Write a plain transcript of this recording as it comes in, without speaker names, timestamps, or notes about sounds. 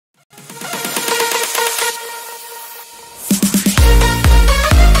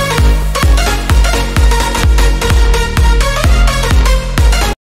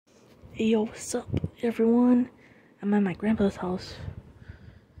Yo, what's up, everyone? I'm at my grandpa's house.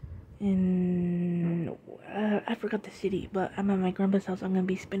 In I forgot the city, but I'm at my grandpa's house. I'm gonna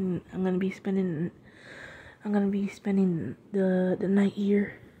be spending the night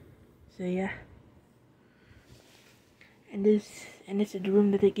here. So yeah. And this is the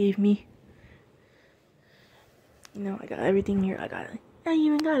room that they gave me. You know, I got everything here. I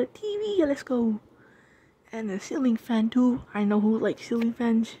even got a TV. Let's go. And a ceiling fan too. I know who likes ceiling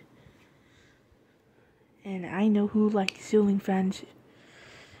fans. And I know who likes ceiling fans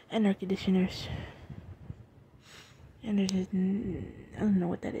and air conditioners. And there's I don't know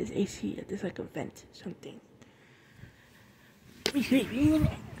what that is. AC. It's like a vent, something.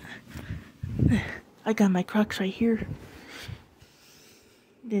 I got my Crocs right here.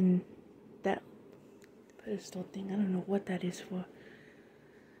 Then that pedestal thing, I don't know what that is for.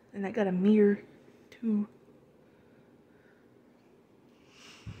 And I got a mirror too.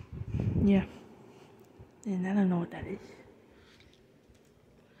 Yeah. And I don't know what that is.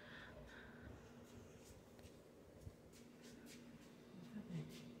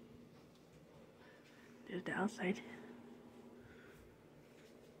 There's the outside.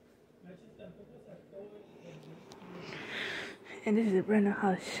 And this is a brand new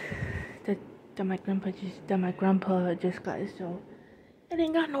house that my grandpa just got. So it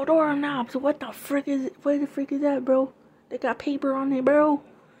ain't got no door knobs. What the frick is it? What the frick is that, bro? They got paper on it, bro.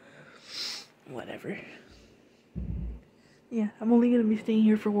 Whatever. Yeah, I'm only gonna be staying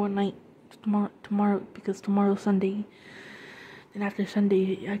here for one night. Tomorrow because tomorrow's Sunday. And after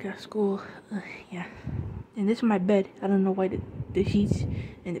Sunday, I got school. Yeah. And this is my bed. I don't know why the sheets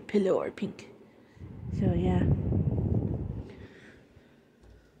and the pillow are pink. So yeah.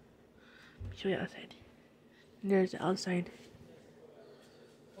 Show you outside. There's the outside.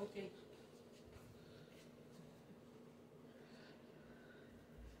 Okay.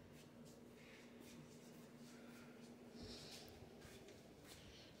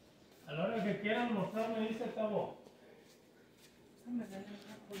 A la hora que quieran mostrar, me dice Cabo.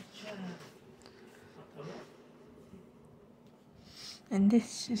 And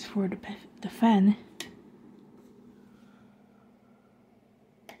this is for the fan.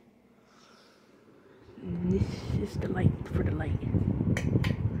 And this is the light for the light.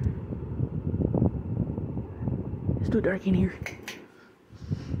 It's too dark in here.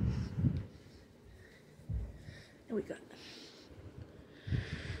 And we got.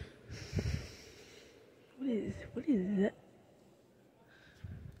 What is that?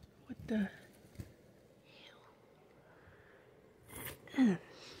 What the hell?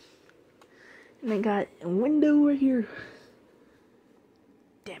 And I got a window right here.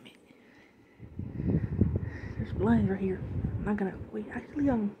 Damn it. There's blinds right here. I'm not gonna wait. Actually,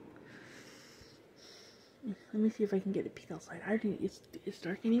 let me see if I can get a peek outside. I think it's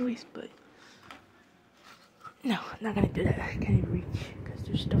dark anyways, but no, I'm not gonna do that. I can't even reach because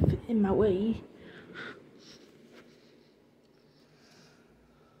there's stuff in my way.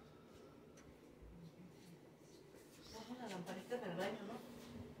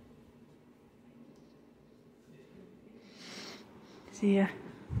 So yeah.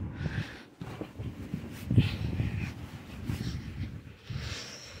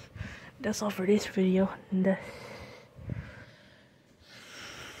 That's all for this video. And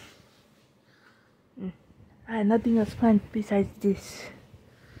I had nothing else planned besides this.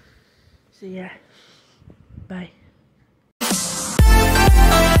 So yeah. Bye.